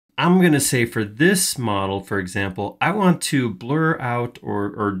I'm going to say for this model, for example, I want to blur out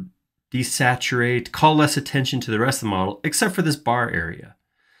or desaturate, call less attention to the rest of the model, except for this bar area.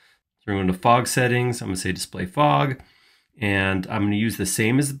 So we're going to fog settings. I'm going to say display fog. And I'm going to use the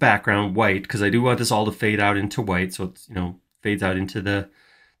same as the background, white, because I do want this all to fade out into white. So it's, fades out into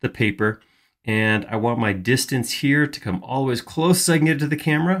the paper. And I want my distance here to come all the way as close as I can get to the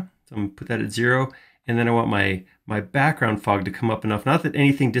camera. So I'm going to put that at 0. And then I want my background fog to come up enough, not that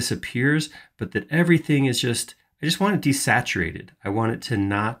anything disappears, but that everything is I just want it desaturated. I want it to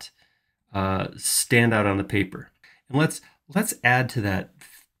not stand out on the paper. And let's add to that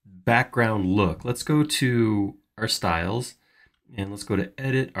background look. Let's go to our styles and let's go to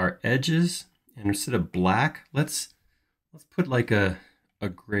edit our edges. And instead of black, let's put like a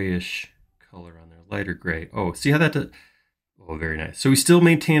grayish color on there, lighter gray. Oh, see how that does? Oh, very nice. So we still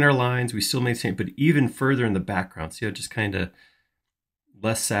maintain our lines, we still maintain, but even further in the background. See how it just kind of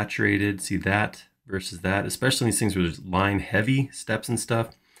less saturated. See that versus that, especially these things where there's line heavy steps and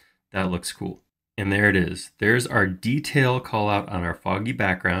stuff. That looks cool. And there it is. There's our detail call out on our foggy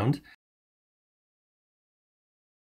background.